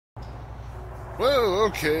Well,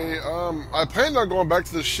 okay. I planned on going back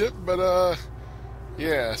to the ship, but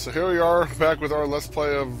yeah. So here we are, back with our Let's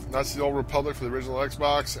Play of Nazi the Old Republic for the original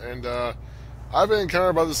Xbox, and I've been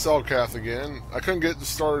encountered by the Cellcath again. I couldn't get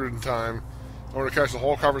started in time. I wanted to catch the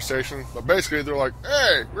whole conversation, but basically they're like,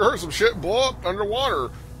 "Hey, we heard some shit blow up underwater.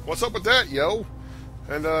 What's up with that, yo?"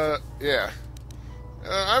 And yeah,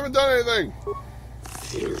 I haven't done anything.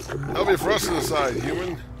 That'll be for us to decide,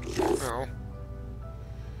 human. No.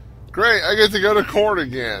 Great, I get to go to court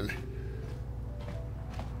again.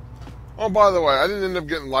 Oh, by the way, I didn't end up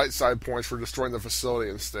getting light side points for destroying the facility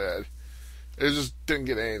instead. It just didn't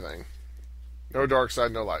get anything. No dark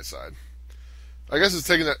side, no light side. I guess it's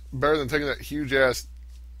taking that better than taking that huge ass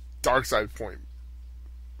dark side point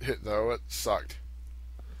hit, though. It sucked.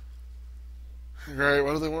 Great,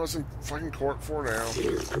 what do they want us in fucking court for now?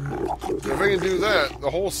 If they can do that, the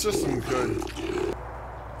whole system could.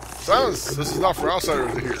 Silence! This is not for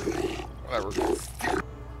outsiders to hear. Whatever.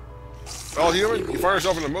 Well, human, you find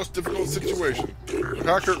yourself in the most difficult situation. The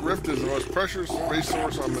Hackert Rift is the most precious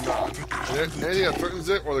resource on Manad, and anything that threatens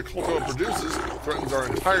it or the culto it produces threatens our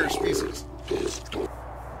entire species. We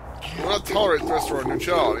will not tolerate threats to our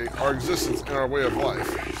neutrality, our existence, and our way of life.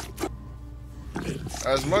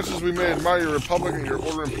 As much as we may admire your republic and your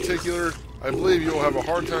order in particular, I believe you will have a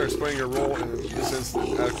hard time explaining your role in this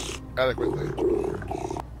incident adequately.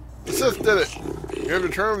 The Sith did it. You have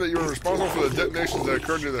determined that you are responsible for the detonations that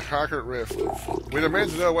occurred near the Hackert Rift. We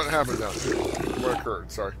demand to know what happened down there. What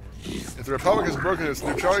occurred, sorry. If the Republic has broken its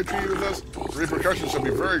neutrality treaty with us, the repercussions shall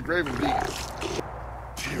be very grave indeed.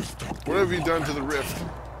 What have you done to the Rift?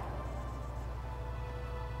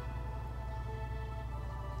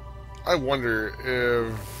 I wonder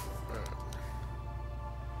if...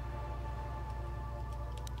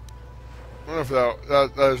 I don't know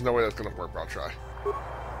if there's no way that's going to work, but I'll try.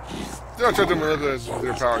 Do not try to manipulate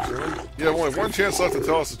their power, human. You have only one chance left to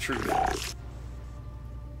tell us the truth.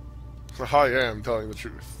 I am telling the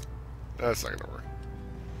truth. That's not gonna work.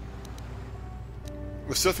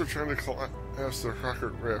 The Sith returned to collapse the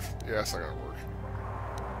Hackert Rift. Yeah, that's not gonna work.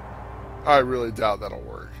 I really doubt that'll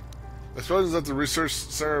work. The explosions at the research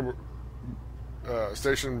center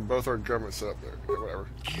station both are government set up there. Yeah, whatever.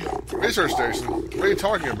 Research station? What are you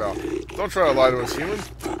talking about? Don't try to lie to us, human.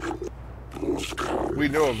 We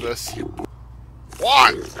know of this.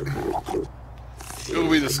 What? It will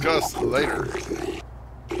be discussed later.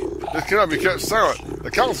 This cannot be kept silent. The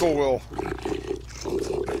council will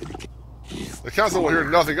hear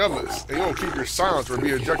nothing of this, and you will keep your silence or be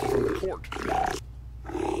ejected from the court.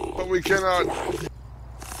 But we cannot...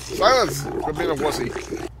 Silence! Quit being a wussy.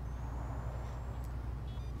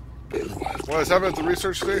 What has happened at the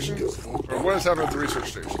research station? Or what has happened at the research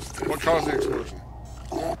station? What caused the explosion?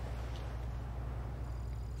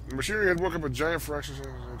 The machinery had woke up a giant fraction in the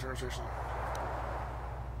return station.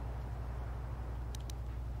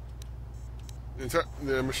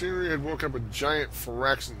 The machinery had woke up a giant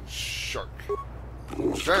Faraxan shark.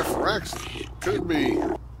 Giant Faraxan? Could be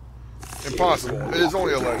impossible. It is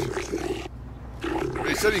only a legend. But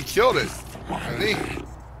he said he killed it. And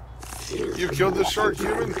you killed this shark,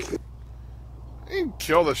 human? He didn't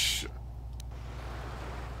kill the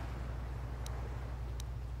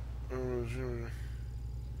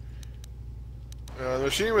the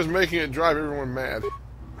machine was making it drive everyone mad.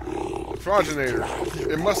 The progenitor.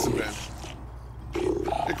 It must have been.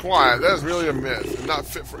 Be quiet. That is merely a myth, and not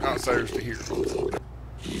fit for outsiders to hear.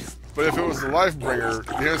 But if it was the life bringer,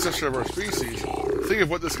 the ancestor of our species, think of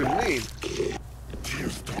what this could mean.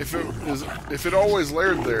 If it always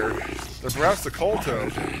laired there, then perhaps the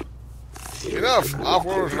culto. Enough!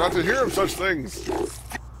 Off-worlders are not to hear of such things.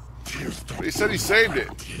 But he said he saved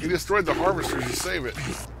it. He destroyed the harvesters to save it.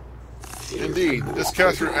 Indeed, this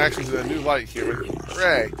casts your actions in a new light, human.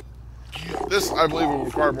 Hooray! This, I believe, will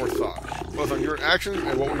require more thought, both on your actions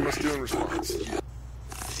and what we must do in response.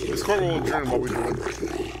 This court will adjourn while we deliberate.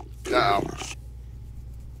 Uh-oh.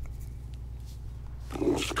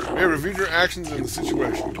 We have reviewed your actions and the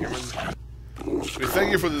situation, human. We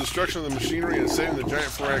thank you for the destruction of the machinery and saving the giant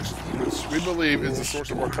Faraxan, which we believe is the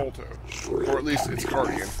source of our Tolto, or at least its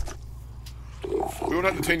guardian. We will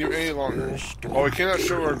not detain you any longer. While we cannot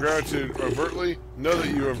show our gratitude overtly, know that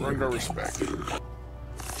you have earned our respect.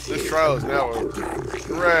 This trial is now over.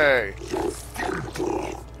 Hooray!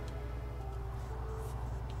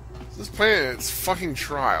 This planet, it's fucking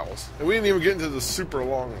trials. And we didn't even get into the super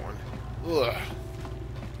long one. Ugh.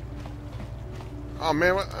 Oh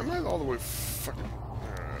man, I'm not all the way fucking...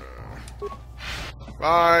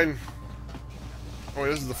 Fine. Oh wait,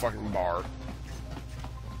 this is the fucking bar.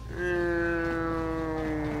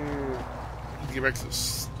 Get back to the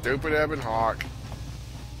stupid Ebon Hawk.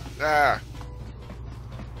 Ah.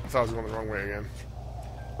 thought I was going the wrong way again.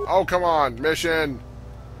 Oh, come on. Mission.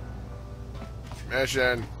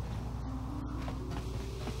 Mission.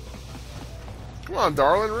 Come on,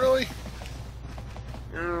 darling. Really?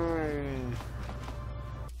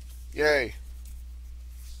 Yay.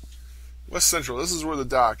 West Central. This is where the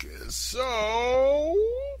dock is. So...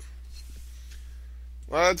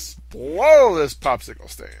 let's blow this popsicle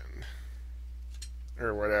stand.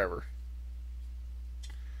 Or whatever.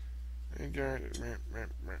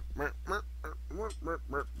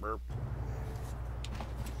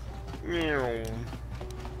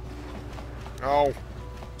 Oh.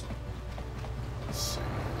 Let's see.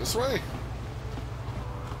 This way?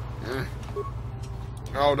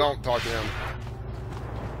 Oh, don't talk to him.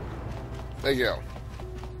 There you go.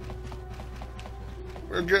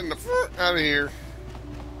 We're getting the fuck out of here.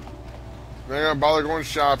 Not gonna bother going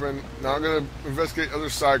shopping. Not gonna investigate other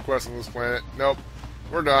side quests on this planet. Nope.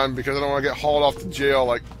 We're done because I don't want to get hauled off to jail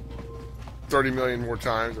like 30 million more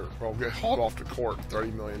times. Or, well, get hauled off to court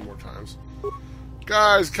 30 million more times.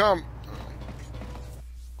 Guys, come.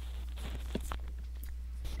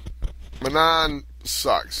 Manan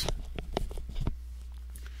sucks.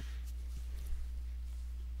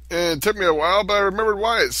 And it took me a while, but I remembered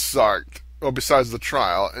why it sucked. Well, besides the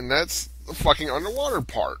trial, and that's the fucking underwater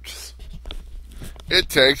part. It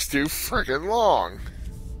takes too frickin' long.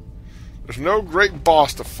 There's no great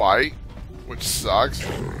boss to fight, which sucks.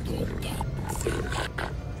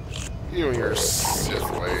 You and your Sith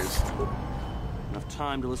ways. Enough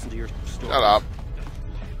time to listen to your story. Shut up.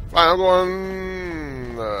 Fine, I'm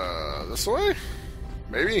going this way?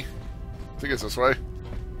 Maybe? I think it's this way.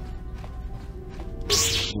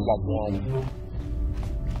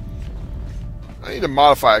 I need to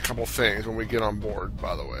modify a couple things when we get on board,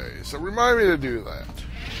 by the way. So remind me to do that.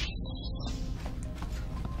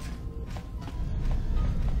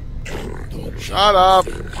 Shut up!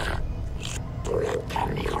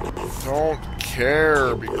 Don't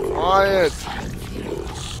care. Be quiet.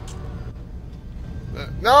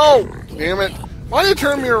 No! Damn it. Why did you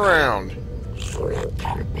turn me around?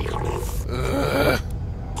 Ugh.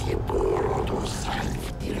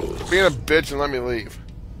 Being a bitch and let me leave.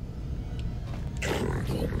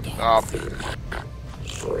 Stop.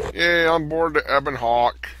 Yay, on board the Ebon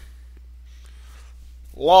Hawk.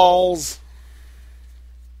 Lols.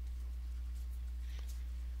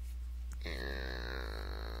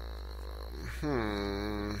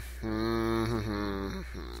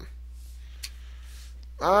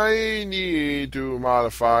 I need to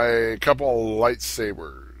modify a couple of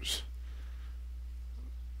lightsabers.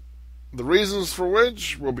 The reasons for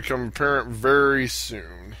which will become apparent very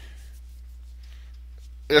soon.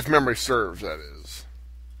 If memory serves, that is.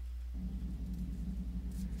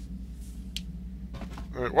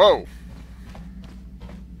 Whoa!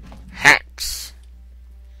 Hacks.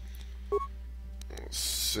 Let's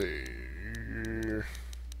see.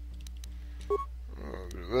 I'll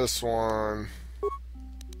do this one.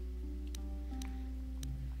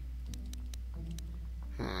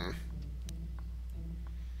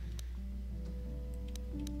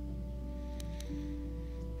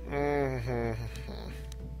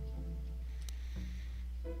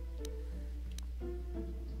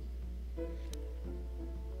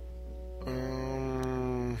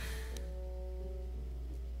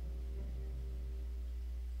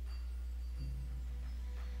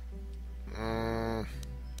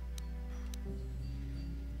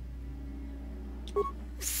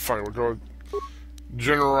 Fine, we'll go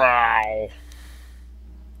General.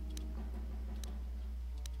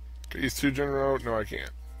 Can I use 2 General? No, I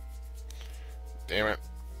can't. Damn it.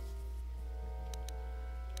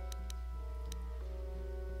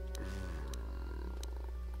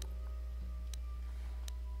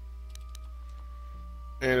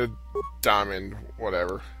 And a diamond,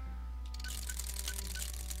 whatever.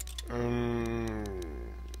 How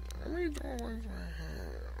many dollars do I have?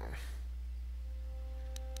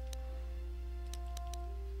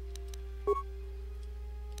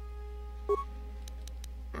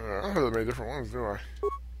 I don't have that many different ones, do I?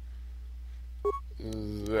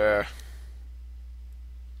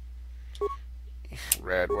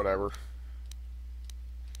 Red, whatever.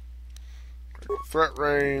 Critical threat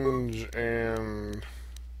range and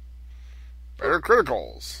better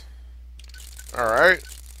criticals. Alright.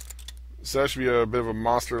 So that should be a bit of a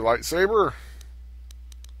monster lightsaber.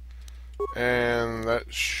 And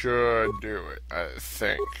that should do it, I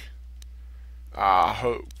think. I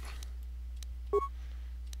hope.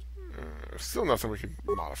 Still nothing we can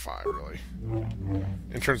modify, really.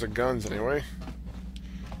 In terms of guns, anyway.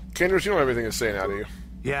 Kendrick, you don't have anything to say now, do you?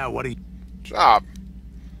 Yeah, what do you... Stop.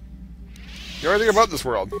 You know anything about this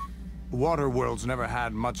world? Waterworld's never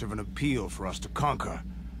had much of an appeal for us to conquer.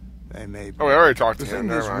 They may... Oh, we already talked to The him.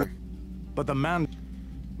 thing is, Never mind. but the man...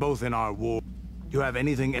 Both in our war... You have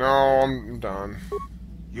anything... No, I'm done.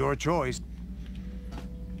 Your choice.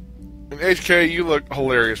 And HK, you look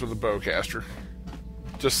hilarious with a bowcaster.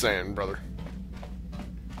 Just saying, brother.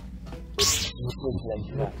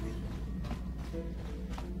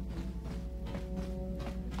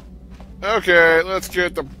 Okay, let's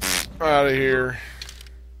get the out of here.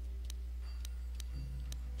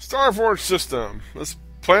 Starforge system. This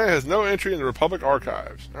planet has no entry in the Republic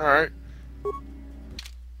archives. Alright.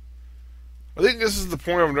 I think this is the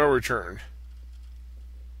point of no return.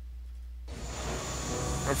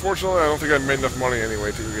 Unfortunately, I don't think I've made enough money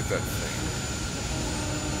anyway to go get that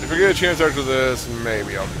thing. If I get a chance after this,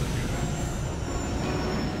 maybe I'll go get it.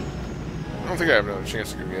 I don't think I have another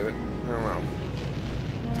chance to go get it. I don't know.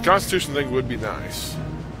 The Constitution thing would be nice.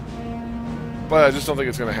 But I just don't think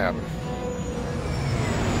it's going to happen.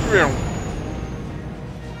 You know,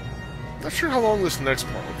 not sure how long this next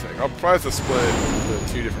part will take. I'll probably have to split it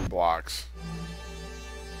into 2 different blocks.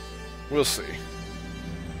 We'll see.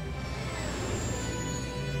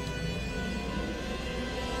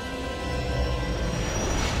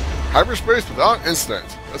 Hyperspace without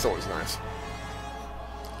incident. That's always nice.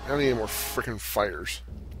 I don't need any more freaking fighters.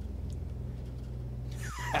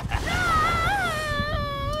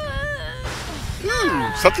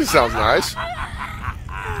 Something sounds nice.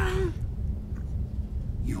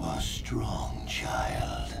 You are strong,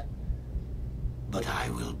 child. But I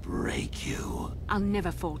will break you. I'll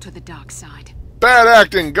never fall to the dark side. Bad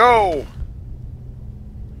acting, go!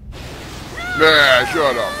 Nah,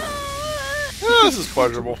 shut up. This is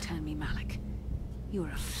pleasurable. Turn me, Malik. You're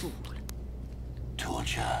a fool.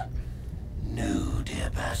 Torture? No, dear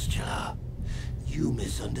Bastila. You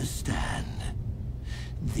misunderstand.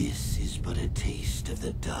 This is but a taste of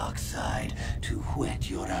the dark side to whet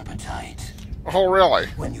your appetite. Oh, really?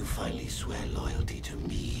 When you finally swear loyalty to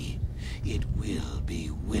me, it will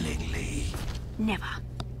be willingly. Never.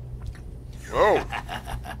 Oh.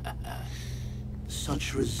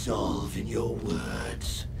 Such resolve in your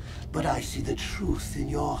words, but I see the truth in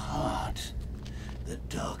your heart. The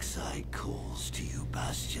dark side calls to you,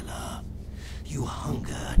 Bastila. You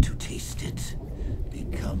hunger to taste it.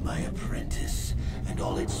 Become my apprentice, and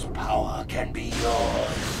all its power can be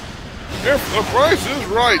yours. If the price is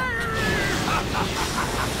right.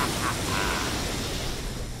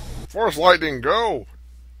 Force lightning, go.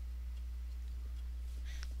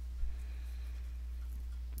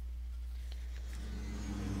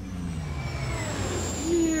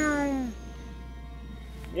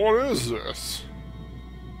 What is this?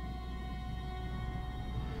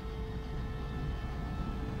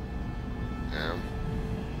 Damn.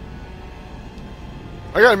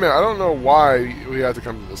 I gotta admit, I don't know why we have to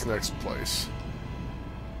come to this next place.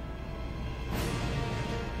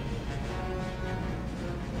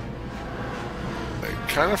 I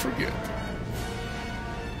kind of forget.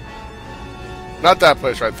 Not that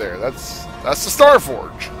place right there. That's the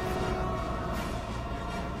Starforge.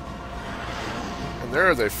 And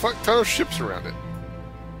there is a fuck ton of ships around it.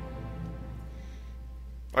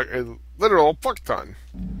 Like a literal fuck ton.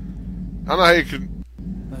 I don't know how you could...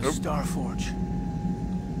 The Starforge.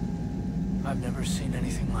 I've never seen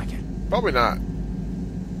anything like it. Probably not.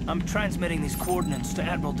 I'm transmitting these coordinates to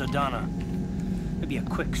Admiral Dodana. Maybe a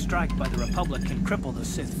quick strike by the Republic can cripple the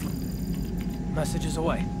Sith fleet. Message is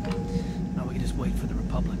away. Now we can just wait for the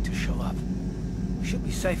Republic to show up. We should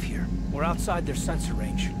be safe here. We're outside their sensor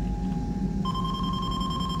range.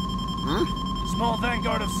 Small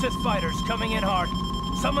vanguard of Sith fighters coming in hard.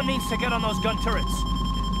 Someone needs to get on those gun turrets.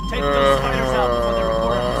 Take those fighters out before they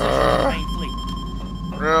report our position to the main fleet.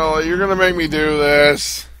 Really? You're gonna make me do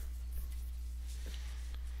this?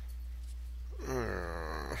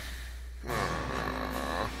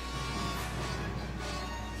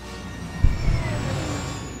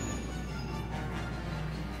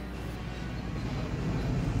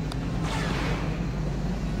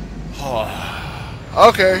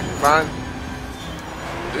 Okay, fine.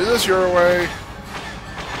 Do this your way.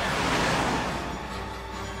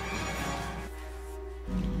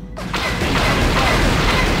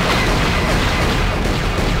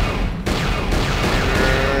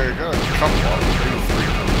 Got a couple of them, maybe 3.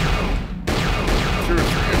 2 or 3,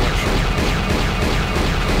 I'm not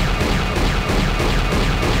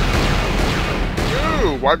sure.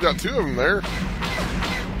 Ooh, wiped out 2 of them there.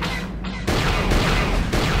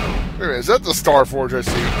 Wait a minute, is that the Starforge I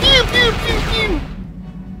see? Pew, pew, pew, pew.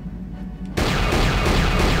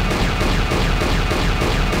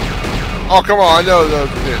 Oh, come on, I know those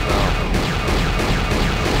we didn't know.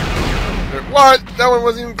 What? That one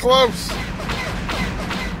wasn't even close.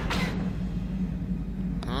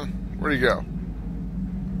 Huh? Where'd he go?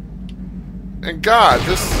 And God,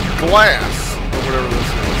 this glass, or whatever this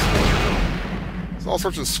is, it's all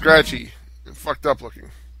sorts of scratchy and fucked up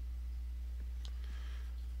looking.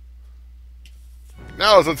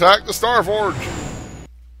 Now let's attack the Star Forge.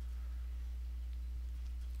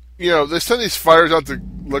 You know, they send these fighters out to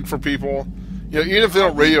look for people. You know, even if they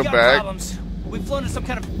don't radio back. Problems. We've flown to some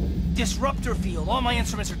kind of disruptor field. All my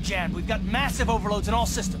instruments are jammed. We've got massive overloads in all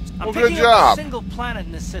systems. I'm good picking job. up a single planet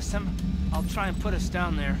in this system. I'll try and put us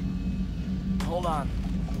down there. Hold on.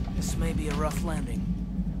 This may be a rough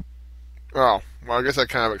landing. Oh, well, I guess that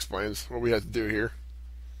kind of explains what we have to do here.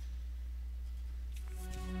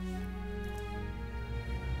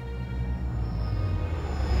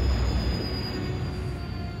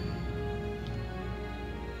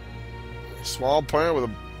 Small planet with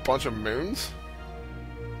a bunch of moons?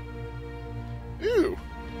 Ew.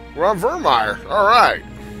 We're on Vermeer. Alright.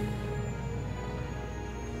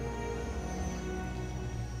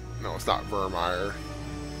 No, it's not Vermeer.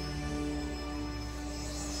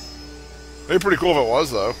 It'd be pretty cool if it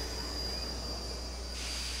was, though.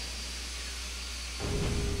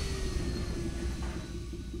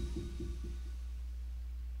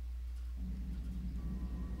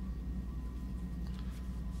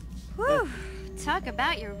 Whew. Talk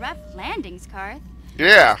about your rough landings, Karth.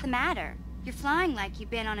 Yeah. What's the matter? You're flying like you've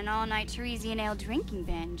been on an all-night Teresian ale drinking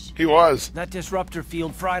binge. He was. That disruptor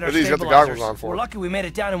field fried our But he's got stabilizers. the goggles on for We're it. lucky we made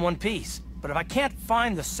it down in one piece. But if I can't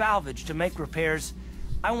find the salvage to make repairs,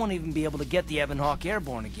 I won't even be able to get the Ebon Hawk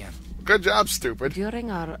airborne again. Good job, stupid. During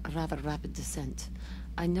our rather rapid descent,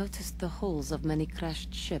 I noticed the hulls of many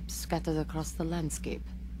crashed ships scattered across the landscape.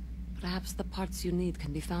 Perhaps the parts you need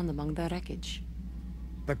can be found among the wreckage.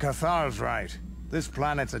 The Cathar's right. This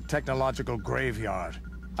planet's a technological graveyard.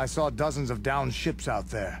 I saw dozens of downed ships out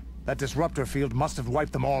there. That disruptor field must have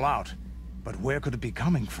wiped them all out. But where could it be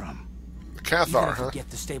coming from? The Even Cathar, if we huh? get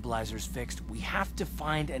the stabilizers fixed, we have to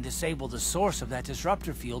find and disable the source of that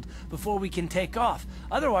disruptor field before we can take off.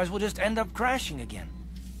 Otherwise, we'll just end up crashing again.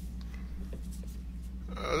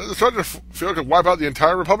 The disruptor field could wipe out the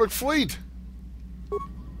entire Republic fleet.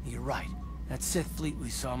 You're right. That Sith fleet we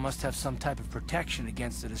saw must have some type of protection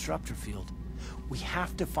against the disruptor field. We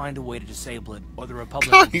have to find a way to disable it, or the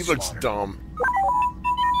Republic will be He looks slaughtered. dumb.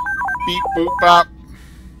 Beep, boop, bop.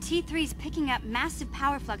 T3's picking up massive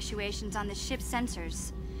power fluctuations on the ship's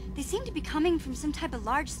sensors. They seem to be coming from some type of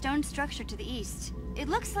large stone structure to the east. It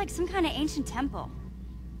looks like some kind of ancient temple.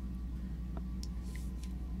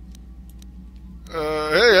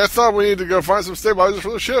 Hey, I thought we needed to go find some stabilizers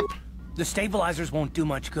for the ship. The stabilizers won't do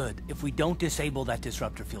much good if we don't disable that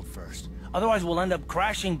disruptor field first. Otherwise, we'll end up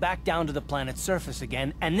crashing back down to the planet's surface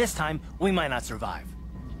again, and this time, we might not survive.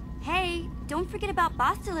 Hey, don't forget about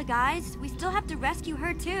Bastila, guys. We still have to rescue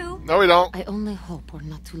her, too. No, we don't. I only hope we're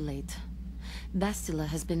not too late. Bastila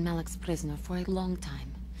has been Malak's prisoner for a long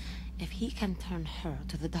time. If he can turn her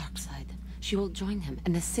to the dark side, she will join him,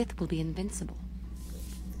 and the Sith will be invincible.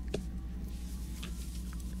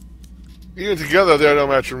 Even together, they're no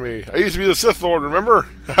match for me. I used to be the Sith Lord, remember?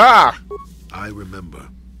 Ha! I remember,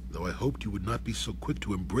 though I hoped you would not be so quick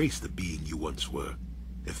to embrace the being you once were.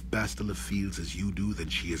 If Bastila feels as you do, then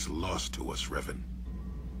she is lost to us, Revan.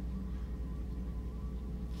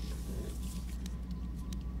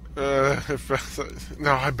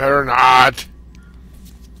 No, I better not.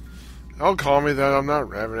 Don't call me that. I'm not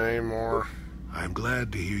Revan anymore. I'm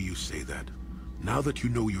glad to hear you say that. Now that you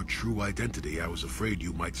know your true identity, I was afraid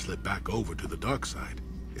you might slip back over to the dark side.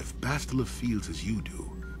 If Bastila feels as you do,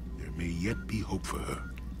 there may yet be hope for her.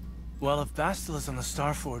 Well, if Bastila's on the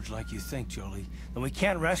Starforge like you think, Jolie, then we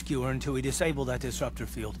can't rescue her until we disable that disruptor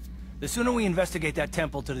field. The sooner we investigate that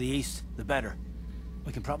temple to the east, the better.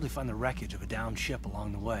 We can probably find the wreckage of a downed ship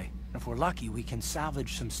along the way. And if we're lucky, we can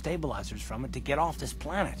salvage some stabilizers from it to get off this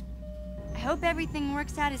planet. I hope everything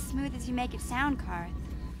works out as smooth as you make it sound, Karth.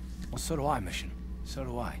 Well, so do I, Mission. So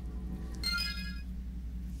do I.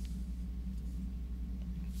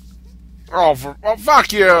 Oh,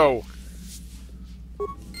 fuck you!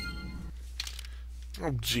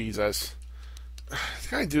 Oh, Jesus.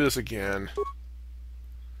 Can I do this again?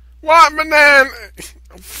 What, man?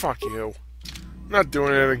 Oh, fuck you. I'm not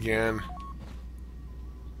doing it again.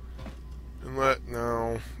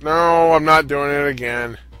 And No, I'm not doing it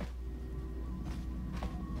again.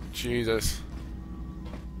 Jesus.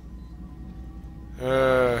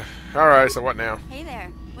 Alright, so what now? Hey there.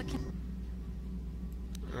 What can...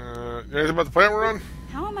 Anything about the planet we're on?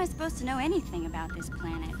 How am I supposed to know anything about this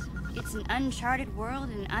planet? It's an uncharted world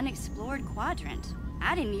in an unexplored quadrant.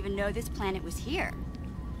 I didn't even know this planet was here.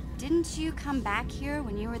 Didn't you come back here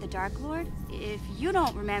when you were the Dark Lord? If you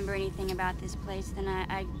don't remember anything about this place, then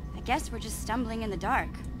I guess we're just stumbling in the dark.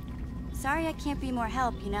 Sorry I can't be more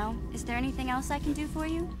help, you know? Is there anything else I can do for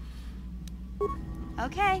you?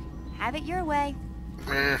 Okay, have it your way.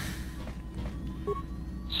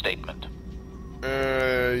 Statement.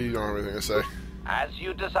 You don't have anything to say. As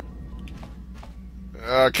you desire.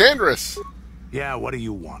 Candrus! Yeah, what do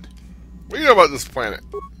you want? What do you know about this planet?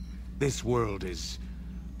 This world is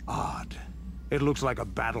odd. It looks like a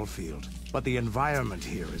battlefield, but the environment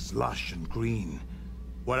here is lush and green.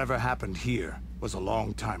 Whatever happened here was a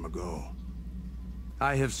long time ago.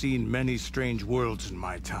 I have seen many strange worlds in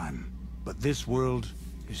my time, but this world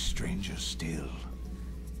is stranger still.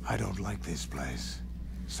 I don't like this place.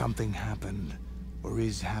 Something happened, or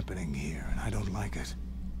is happening here, and I don't like it.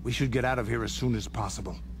 We should get out of here as soon as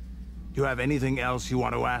possible. Do you have anything else you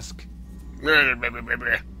want to ask?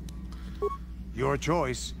 Your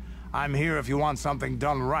choice. I'm here if you want something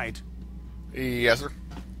done right. Yes, sir.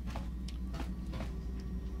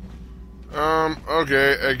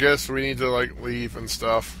 Okay, I guess we need to, like, leave and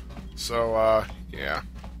stuff. So, yeah.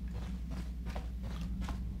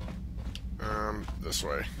 This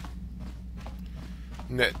way.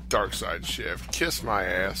 Net dark side shift. Kiss my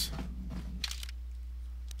ass.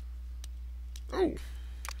 Oh.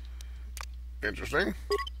 Interesting.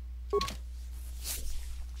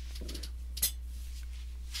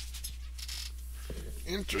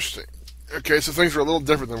 Interesting. Okay, so things are a little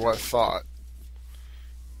different than what I thought.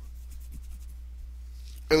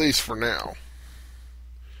 At least for now.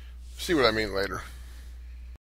 See what I mean later.